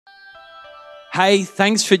Hey,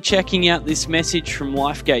 thanks for checking out this message from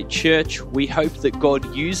Lifegate Church. We hope that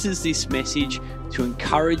God uses this message to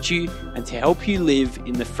encourage you and to help you live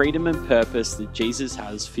in the freedom and purpose that Jesus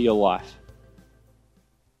has for your life.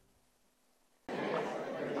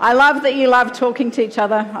 I love that you love talking to each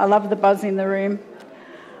other. I love the buzz in the room.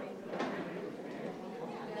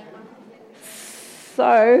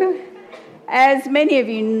 So, as many of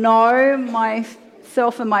you know,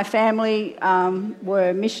 myself and my family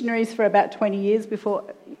were missionaries for about 20 years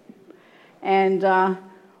before, and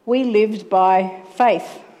we lived by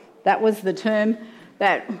faith. That was the term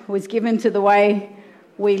that was given to the way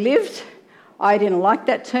we lived. I didn't like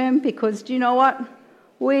that term because, do you know what?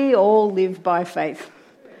 We all live by faith.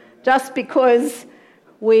 Just because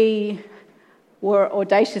we were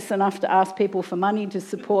audacious enough to ask people for money to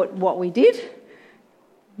support what we did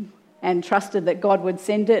and trusted that God would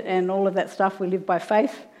send it and all of that stuff, we live by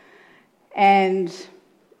faith. And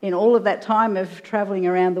in all of that time of travelling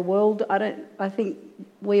around the world, I think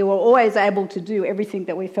we were always able to do everything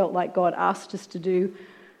that we felt like God asked us to do,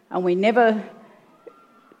 and we never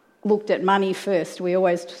looked at money first. We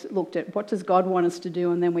always looked at what does God want us to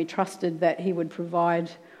do, and then we trusted that He would provide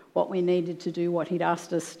what we needed to do, what He'd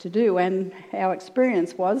asked us to do. And our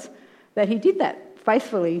experience was that He did that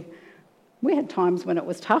faithfully. We had times when it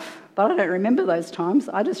was tough, but I don't remember those times.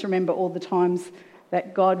 I just remember all the times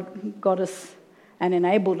that God got us and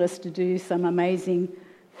enabled us to do some amazing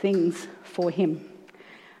things for Him.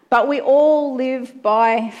 But we all live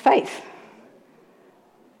by faith,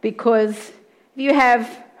 because if you have,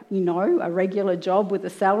 a regular job with a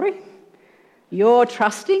salary, you're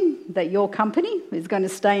trusting that your company is going to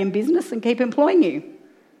stay in business and keep employing you.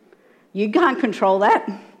 You can't control that.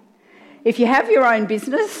 If you have your own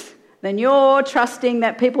business, then you're trusting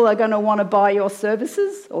that people are going to want to buy your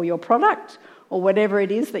services or your product or whatever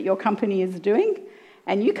it is that your company is doing,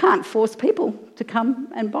 and you can't force people to come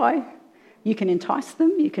and buy. You can entice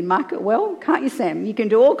them, you can market well, can't you, Sam? You can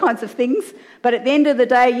do all kinds of things, but at the end of the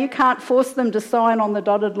day, you can't force them to sign on the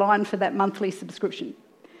dotted line for that monthly subscription.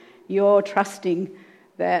 You're trusting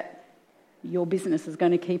that your business is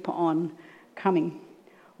going to keep on coming.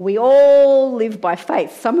 We all live by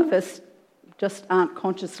faith. Some of us just aren't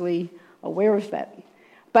consciously aware of that.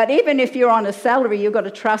 But even if you're on a salary, you've got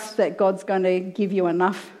to trust that God's going to give you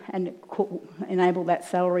enough and enable that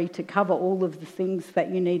salary to cover all of the things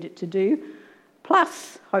that you need it to do,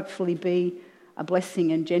 plus hopefully be a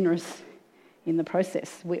blessing and generous in the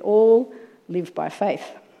process. We all live by faith.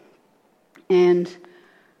 And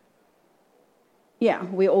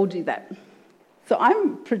we all do that. So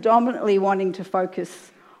I'm predominantly wanting to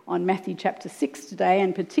focus on Matthew chapter 6 today,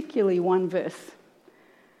 and particularly one verse.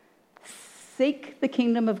 Seek the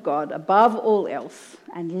kingdom of God above all else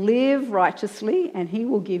and live righteously, and He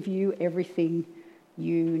will give you everything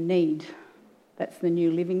you need. That's the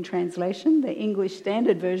New Living Translation. The English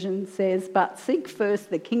Standard Version says, but seek first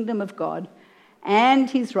the kingdom of God and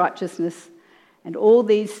His righteousness, and all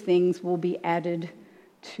these things will be added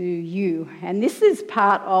to you. And this is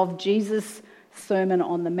part of Jesus' Sermon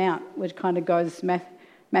on the Mount, which kind of goes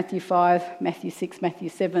Matthew 5, Matthew 6, Matthew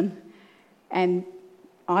 7. And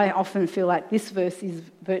I often feel like this verse is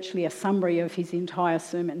virtually a summary of His entire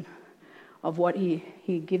sermon, of what He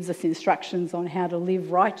gives us instructions on how to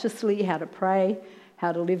live righteously, how to pray,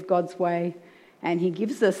 how to live God's way, and He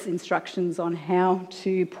gives us instructions on how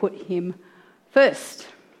to put Him first.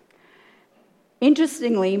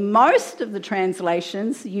 Interestingly, most of the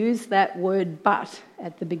translations use that word but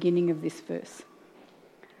at the beginning of this verse.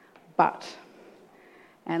 But.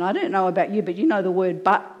 And I don't know about you, but the word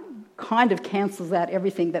but kind of cancels out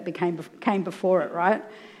everything that came before it, right?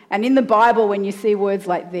 And in the Bible, when you see words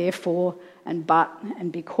like therefore and but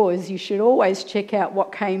and because, you should always check out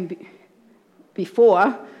what came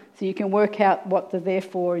before, so you can work out what the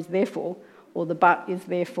therefore is there for, or the but is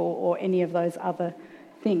there for, or any of those other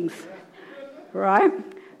things. Right?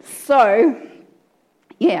 So,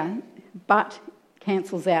 but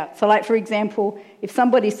cancels out. So like, for example, if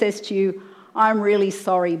somebody says to you, I'm really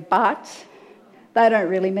sorry, but they don't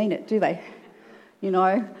really mean it, do they?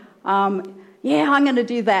 I'm going to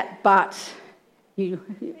do that, but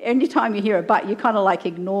anytime you hear a but, you kind of like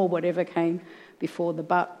ignore whatever came before the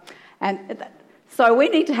but. And so we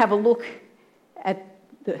need to have a look at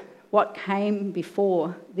what came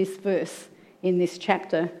before this verse in this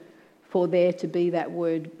chapter for there to be that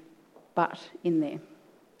word but in there.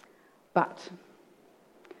 But.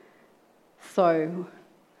 So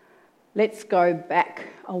let's go back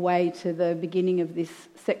away to the beginning of this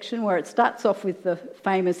section, where it starts off with the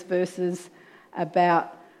famous verses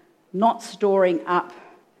about not storing up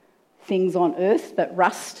things on earth that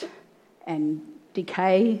rust and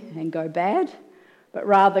decay and go bad, but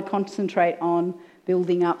rather concentrate on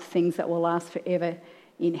building up things that will last forever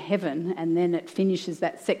in heaven. And then it finishes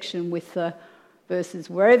that section with the verses,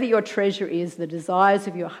 wherever your treasure is, the desires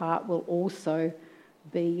of your heart will also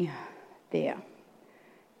be there.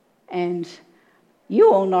 And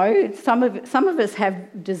you all know, some of us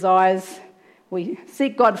have desires. We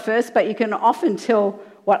seek God first, but you can often tell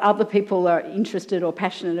what other people are interested or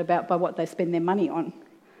passionate about by what they spend their money on,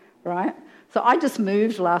 right? So I just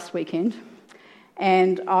moved last weekend,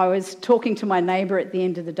 and I was talking to my neighbour at the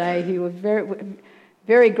end of the day, who was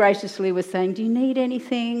very graciously was saying, do you need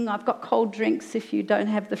anything? I've got cold drinks if you don't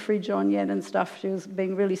have the fridge on yet and stuff. She was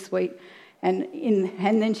being really sweet. And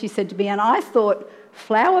then she said to me, and I thought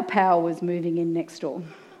Flower Power was moving in next door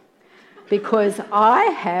because I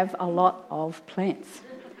have a lot of plants.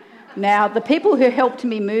 Now, the people who helped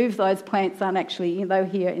me move those plants aren't actually, they were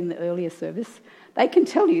here in the earlier service. They can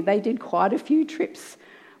tell you they did quite a few trips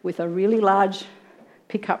with a really large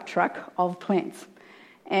pickup truck of plants.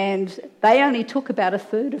 And they only took about a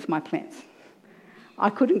third of my plants. I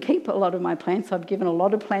couldn't keep a lot of my plants. I've given a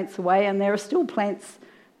lot of plants away, and there are still plants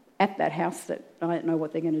at that house that I don't know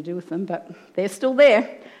what they're going to do with them, but they're still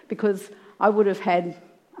there because I would have had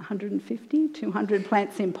 150, 200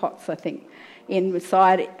 plants in pots, I think,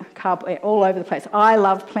 inside, carpet, all over the place. I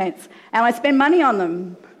love plants, and I spend money on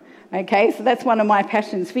them. Okay, so that's one of my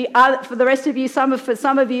passions. For the rest of you, for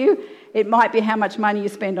some of you, it might be how much money you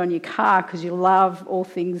spend on your car because you love all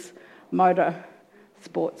things motor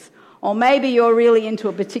sports. Or maybe you're really into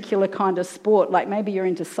a particular kind of sport, like maybe you're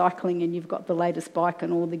into cycling and you've got the latest bike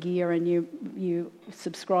and all the gear and you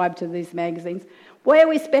subscribe to these magazines. Where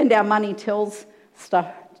we spend our money tells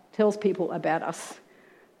people about us.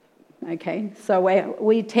 Okay, so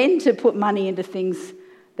we tend to put money into things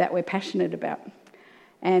that we're passionate about.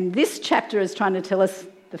 And this chapter is trying to tell us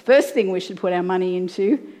the first thing we should put our money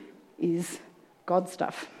into is God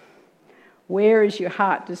stuff. Where is your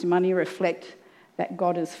heart? Does money reflect that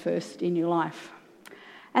God is first in your life?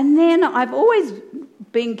 And then I've always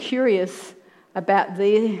been curious about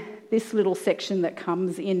this little section that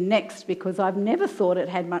comes in next, because I've never thought it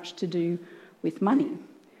had much to do with money.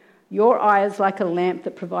 Your eye is like a lamp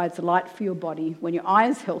that provides light for your body. When your eye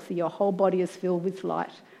is healthy, your whole body is filled with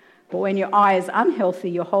light. But when your eye is unhealthy,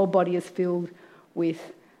 your whole body is filled with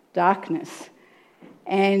darkness.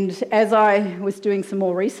 And as I was doing some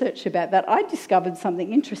more research about that, I discovered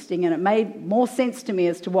something interesting, and it made more sense to me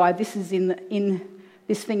as to why this is in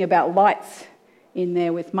this thing about lights in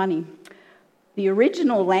there with money. The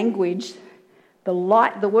original language, the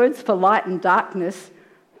words for light and darkness,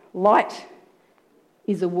 light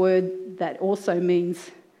is a word that also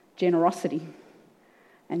means generosity.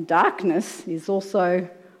 And darkness is also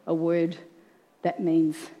a word that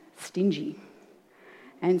means stingy.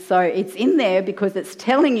 And so it's in there because it's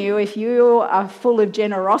telling you if you are full of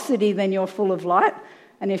generosity, then you're full of light.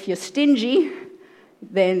 And if you're stingy,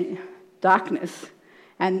 then darkness.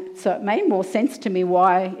 And so it made more sense to me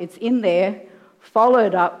why it's in there,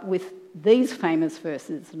 followed up with these famous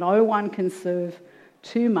verses. No one can serve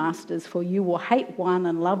two masters, for you will hate one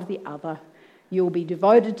and love the other. You will be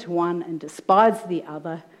devoted to one and despise the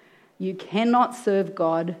other. You cannot serve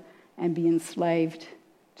God and be enslaved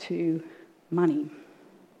to money.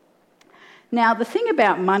 Now, the thing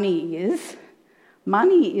about money is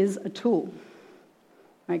a tool,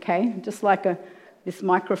 okay? Just like this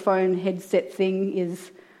microphone headset thing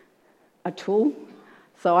is a tool.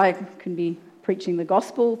 So I can be preaching the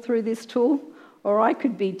gospel through this tool, or I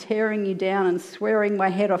could be tearing you down and swearing my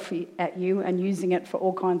head off at you and using it for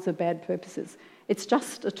all kinds of bad purposes. It's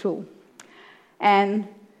just a tool. And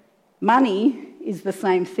money is the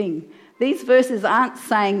same thing. These verses aren't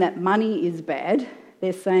saying that money is bad.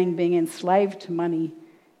 They're saying being enslaved to money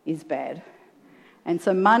is bad. And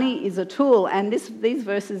so money is a tool, and these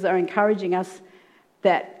verses are encouraging us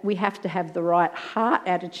that we have to have the right heart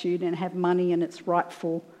attitude and have money in its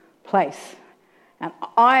rightful place. And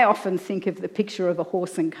I often think of the picture of a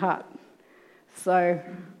horse and cart. So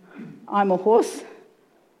I'm a horse,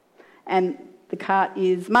 and the cart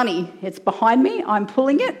is money. It's behind me, I'm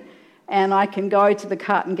pulling it, and I can go to the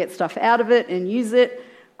cart and get stuff out of it and use it.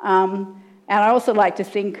 And I also like to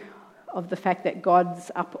think of the fact that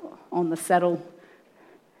God's up on the saddle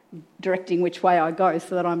directing which way I go,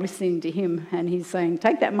 so that I'm listening to him and he's saying,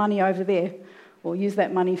 take that money over there, or use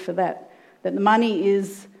that money for that. That the money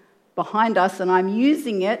is behind us and I'm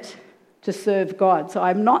using it to serve God. So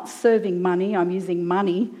I'm not serving money, I'm using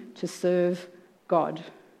money to serve God.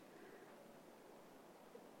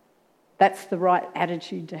 That's the right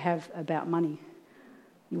attitude to have about money.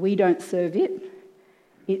 We don't serve it.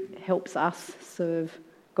 It helps us serve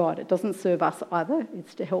God. It doesn't serve us either.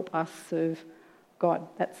 It's to help us serve God.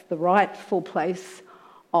 That's the rightful place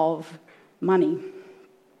of money.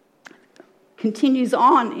 Continues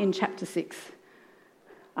on in chapter 6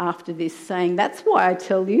 after this, saying, that's why I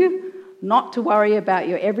tell you not to worry about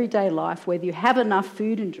your everyday life, whether you have enough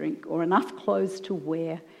food and drink or enough clothes to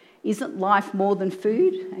wear. Isn't life more than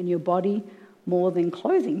food and your body more than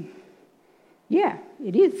clothing? Yeah,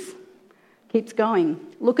 it is. Keeps going.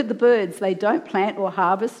 Look at the birds. They don't plant or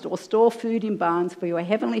harvest or store food in barns, for your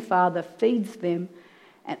heavenly Father feeds them.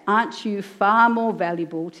 And aren't you far more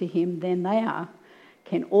valuable to him than they are?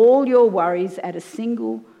 Can all your worries add a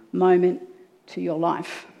single moment to your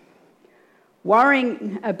life?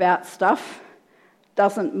 Worrying about stuff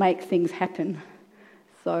doesn't make things happen.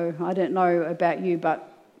 So I don't know about you,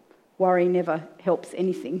 but worry never helps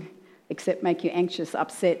anything except make you anxious,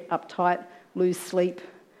 upset, uptight, lose sleep,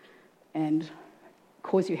 and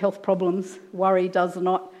cause you health problems. Worry does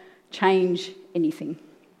not change anything.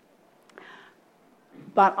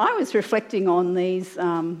 But I was reflecting on these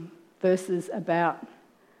verses about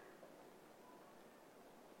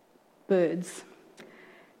birds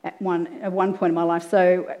at one point in my life.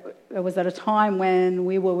 So it was at a time when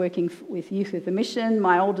we were working with Youth with a Mission.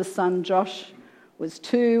 My oldest son, Josh, was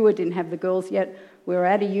 2. I didn't have the girls yet. We were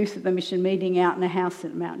at a Youth with a Mission meeting out in a house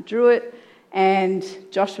at Mount Druitt, and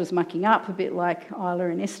Josh was mucking up, a bit like Isla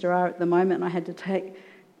and Esther are at the moment, and I had to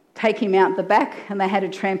take him out the back, and they had a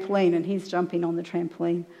trampoline, and he's jumping on the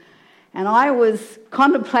trampoline. And I was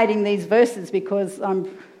contemplating these verses because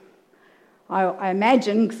I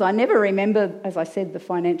imagine, because I never remember, as I said, the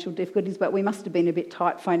financial difficulties, but we must have been a bit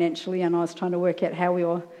tight financially, and I was trying to work out how we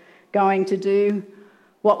were going to do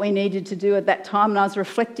what we needed to do at that time, and I was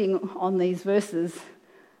reflecting on these verses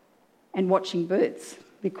and watching birds,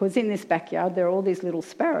 because in this backyard there are all these little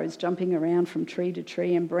sparrows jumping around from tree to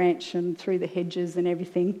tree and branch and through the hedges and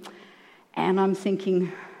everything. And I'm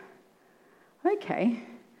thinking, okay,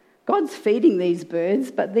 God's feeding these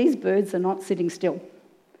birds, but these birds are not sitting still.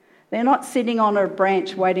 They're not sitting on a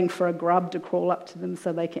branch waiting for a grub to crawl up to them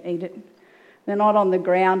so they can eat it. They're not on the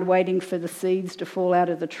ground waiting for the seeds to fall out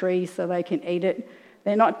of the tree so they can eat it.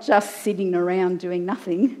 They're not just sitting around doing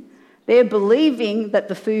nothing. They're believing that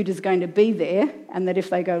the food is going to be there and that if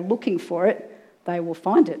they go looking for it, they will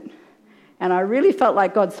find it. And I really felt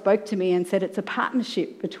like God spoke to me and said, it's a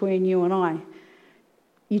partnership between you and I.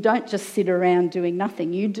 You don't just sit around doing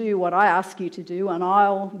nothing. You do what I ask you to do, and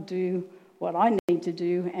I'll do what I need to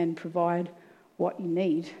do and provide what you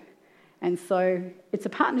need. And so it's a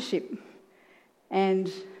partnership.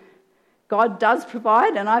 And God does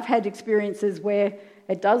provide, and I've had experiences where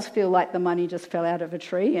it does feel like the money just fell out of a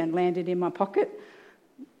tree and landed in my pocket.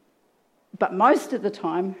 But most of the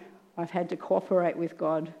time, I've had to cooperate with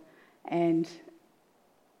God and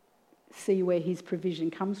see where his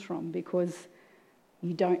provision comes from, because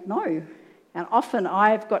you don't know. And often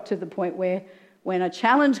I've got to the point where when a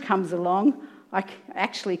challenge comes along, I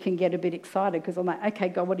actually can get a bit excited because I'm like, okay,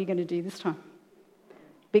 God, what are you going to do this time?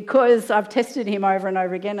 Because I've tested him over and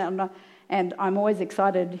over again, and I'm always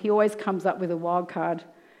excited. He always comes up with a wild card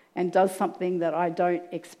and does something that I don't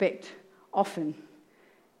expect often,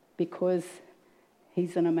 because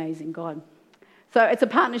he's an amazing God. So it's a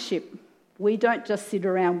partnership. We don't just sit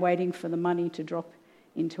around waiting for the money to drop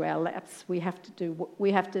into our laps. We have to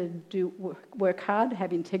work hard,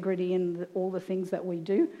 have integrity in all the things that we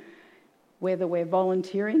do, whether we're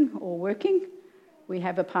volunteering or working. We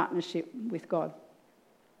have a partnership with God.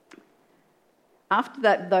 After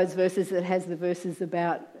that, those verses, it has the verses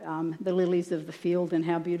about the lilies of the field and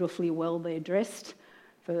how beautifully well they're dressed.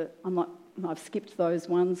 I've skipped those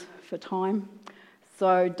ones for time.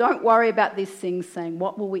 So don't worry about these things, saying,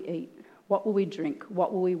 what will we eat? What will we drink?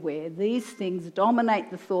 What will we wear? These things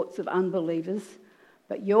dominate the thoughts of unbelievers,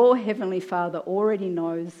 but your heavenly Father already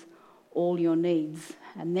knows all your needs.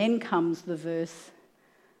 And then comes the verse,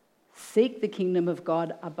 seek the kingdom of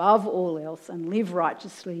God above all else and live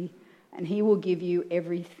righteously, and he will give you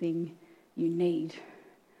everything you need.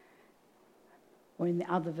 Or in the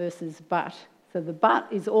other verses, but. So the but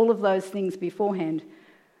is all of those things beforehand.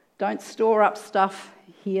 Don't store up stuff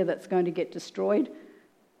here that's going to get destroyed.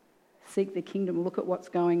 Seek the kingdom. Look at what's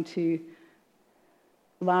going to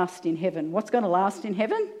last in heaven. What's going to last in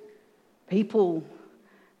heaven? People.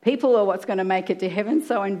 People are what's going to make it to heaven.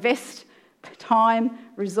 So invest time,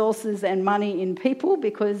 resources and money in people,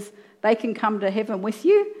 because they can come to heaven with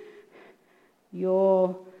you.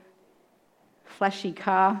 Your flashy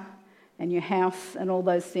car and your house and all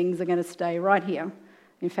those things are going to stay right here.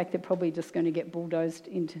 In fact, they're probably just going to get bulldozed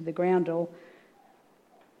into the ground or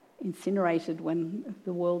incinerated when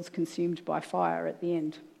the world's consumed by fire at the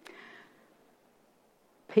end.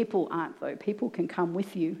 People aren't, though. People can come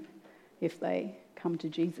with you if they come to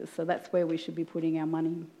Jesus. So that's where we should be putting our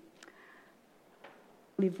money.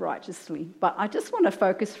 Live righteously. But I just want to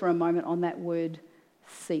focus for a moment on that word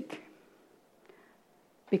seek.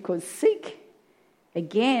 Because seek,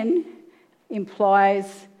 again,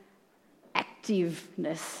 implies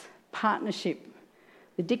activeness, partnership.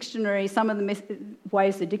 The dictionary, some of the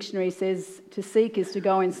ways the dictionary says to seek is to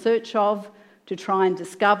go in search of, to try and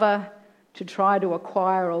discover, to try to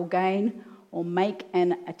acquire or gain, or make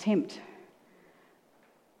an attempt.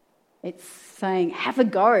 It's saying, have a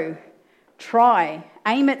go, try,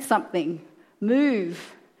 aim at something,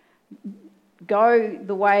 move, go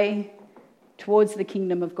the way towards the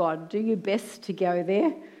kingdom of God. Do your best to go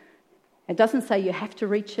there. It doesn't say you have to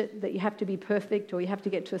reach it, that you have to be perfect or you have to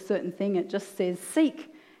get to a certain thing. It just says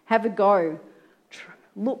seek, have a go,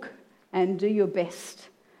 look and do your best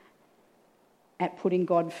at putting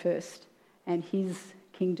God first and his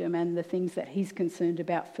kingdom and the things that he's concerned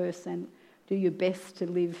about first, and do your best to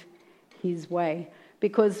live his way.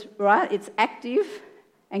 Because, right, it's active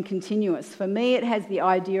and continuous. For me, it has the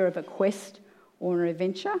idea of a quest or an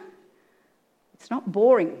adventure. It's not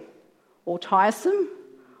boring or tiresome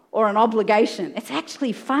or an obligation. It's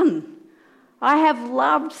actually fun. I have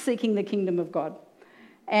loved seeking the kingdom of God.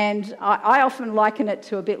 And I often liken it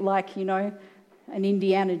to a bit like, an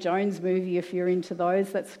Indiana Jones movie, if you're into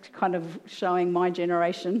those. That's kind of showing my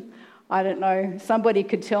generation. I don't know, somebody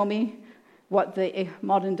could tell me what the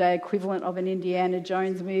modern day equivalent of an Indiana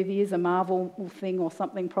Jones movie is, a Marvel thing or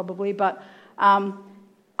something probably. But,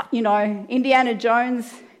 Indiana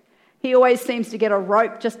Jones, he always seems to get a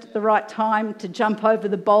rope just at the right time to jump over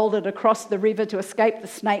the boulder to cross the river to escape the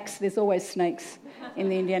snakes. There's always snakes in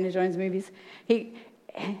the Indiana Jones movies.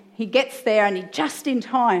 He gets there and just in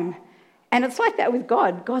time. And it's like that with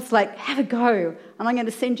God. God's like, have a go, and I'm going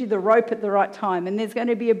to send you the rope at the right time. And there's going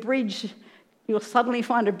to be a bridge. You'll suddenly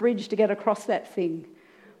find a bridge to get across that thing.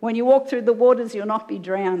 When you walk through the waters, you'll not be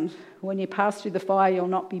drowned. When you pass through the fire, you'll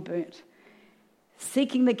not be burnt.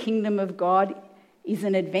 Seeking the kingdom of God is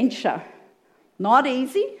an adventure. Not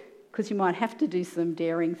easy, because you might have to do some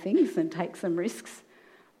daring things and take some risks.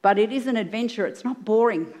 But it is an adventure. It's not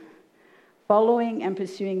boring. Following and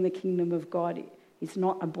pursuing the kingdom of God is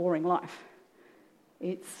not a boring life.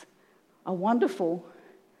 It's a wonderful,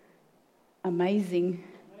 amazing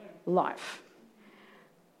life.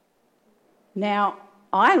 Now,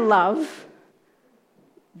 I love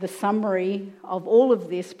the summary of all of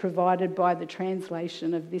this provided by the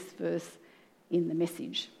translation of this verse in the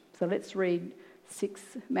Message. So let's read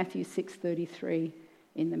Matthew 6:33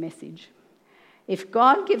 in the Message. If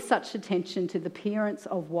God gives such attention to the appearance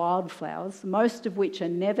of wildflowers, most of which are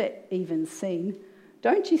never even seen,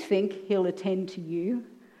 don't you think he'll attend to you,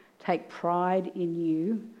 take pride in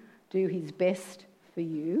you, do his best for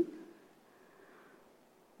you?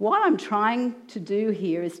 What I'm trying to do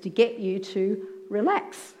here is to get you to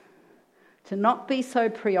relax, to not be so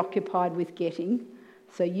preoccupied with getting,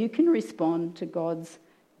 so you can respond to God's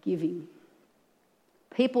giving.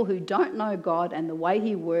 People who don't know God and the way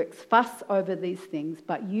he works fuss over these things,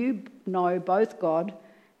 but you know both God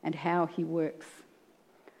and how he works.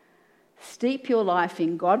 Steep your life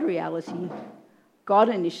in God reality, God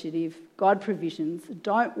initiative, God provisions.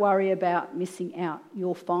 Don't worry about missing out.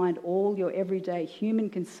 You'll find all your everyday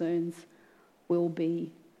human concerns will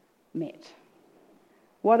be met.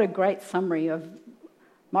 What a great summary of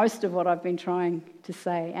most of what I've been trying to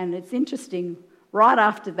say. And it's interesting, right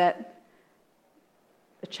after that,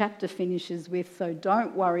 the chapter finishes with, so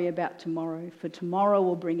don't worry about tomorrow, for tomorrow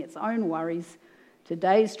will bring its own worries.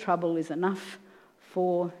 Today's trouble is enough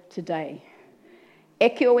for today.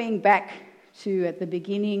 Echoing back to at the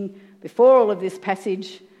beginning, before all of this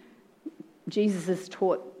passage, Jesus has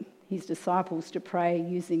taught his disciples to pray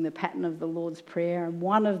using the pattern of the Lord's Prayer. And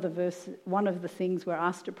one of the things we're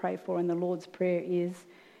asked to pray for in the Lord's Prayer is,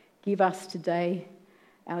 give us today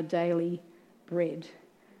our daily bread.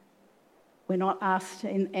 We're not asked,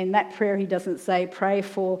 in that prayer he doesn't say pray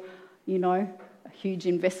for, a huge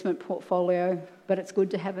investment portfolio, but it's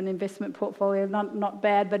good to have an investment portfolio, not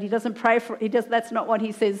bad, but he doesn't pray for, that's not what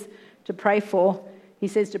he says to pray for. He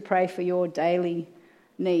says to pray for your daily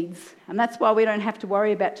needs. And that's why we don't have to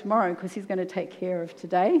worry about tomorrow, because he's going to take care of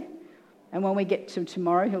today. And when we get to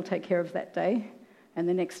tomorrow, he'll take care of that day, and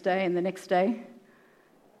the next day, and the next day.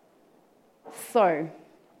 So,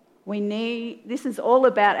 this is all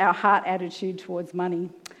about our heart attitude towards money.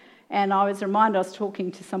 And I was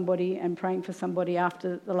talking to somebody and praying for somebody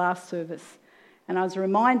after the last service, and I was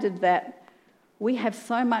reminded that we have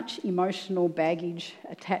so much emotional baggage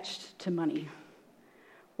attached to money.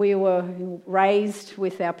 We were raised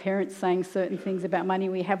with our parents saying certain things about money.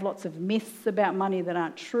 We have lots of myths about money that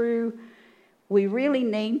aren't true. we really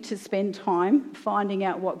need to spend time finding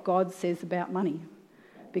out what God says about money,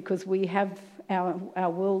 because we have our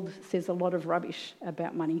world says a lot of rubbish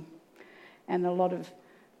about money and a lot of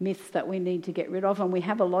myths that we need to get rid of, and we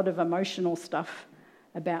have a lot of emotional stuff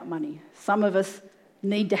about money. Some of us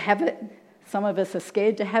need to have it, some of us are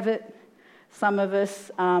scared to have it, some of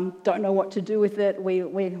us don't know what to do with it,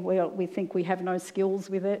 we think we have no skills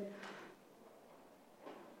with it.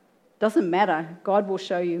 Doesn't matter. God will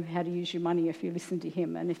show you how to use your money if you listen to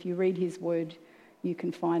him, and if you read his word, you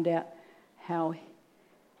can find out how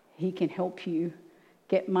he can help you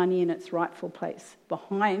get money in its rightful place.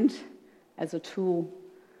 Behind, as a tool,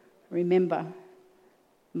 remember,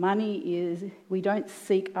 we don't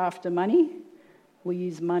seek after money, we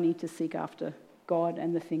use money to seek after God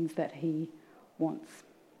and the things that he wants.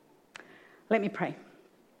 Let me pray.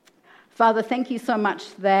 Father, thank you so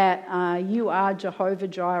much that you are Jehovah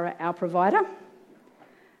Jireh, our provider,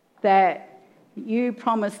 that you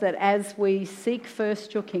promise that as we seek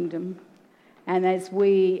first your kingdom and as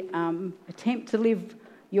we attempt to live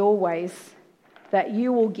your ways, that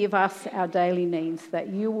you will give us our daily needs, that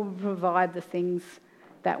you will provide the things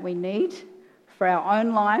that we need for our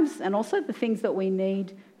own lives and also the things that we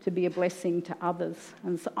need to be a blessing to others.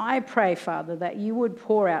 And so I pray, Father, that you would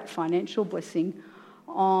pour out financial blessing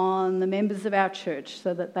on the members of our church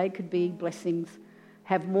so that they could be blessings,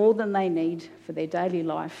 have more than they need for their daily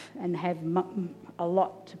life and have a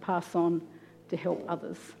lot to pass on to help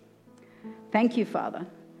others. Thank you, Father.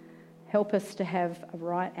 Help us to have a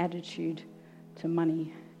right attitude to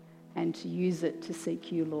money and to use it to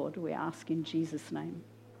seek you, Lord. We ask in Jesus' name.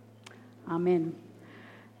 Amen.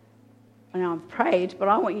 Now I've prayed, but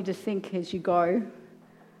I want you to think as you go,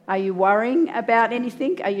 are you worrying about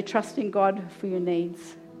anything? Are you trusting God for your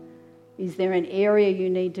needs? Is there an area you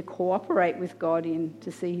need to cooperate with God in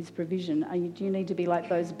to see his provision? Do you need to be like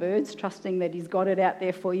those birds, trusting that he's got it out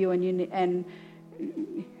there for you and you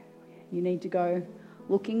need to go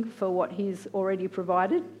looking for what he's already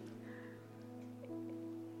provided?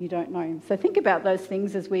 You don't know. So think about those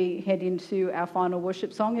things as we head into our final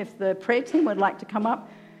worship song. If the prayer team would like to come up,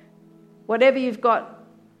 whatever you've got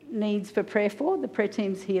needs for prayer for, the prayer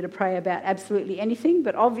team's here to pray about absolutely anything,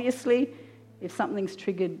 but obviously if something's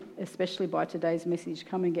triggered, especially by today's message,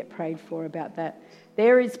 come and get prayed for about that.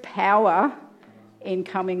 There is power in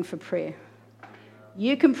coming for prayer.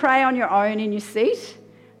 You can pray on your own in your seat,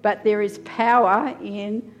 but there is power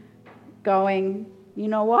in going, you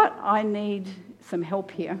know what, I need some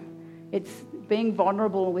help here. It's being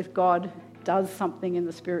vulnerable with God does something in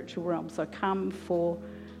the spiritual realm. So come for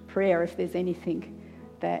prayer if there's anything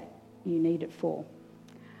that you need it for.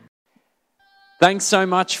 Thanks so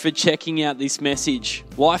much for checking out this message.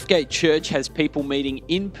 Lifegate Church has people meeting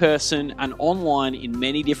in person and online in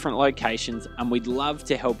many different locations, and we'd love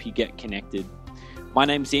to help you get connected. My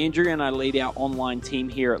name's Andrew and I lead our online team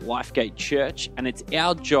here at Lifegate Church, and it's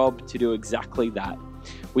our job to do exactly that.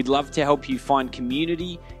 We'd love to help you find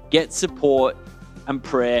community, get support and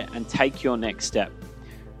prayer, and take your next step.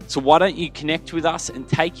 So why don't you connect with us and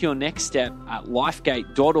take your next step at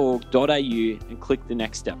lifegate.org.au and click the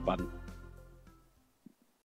next step button.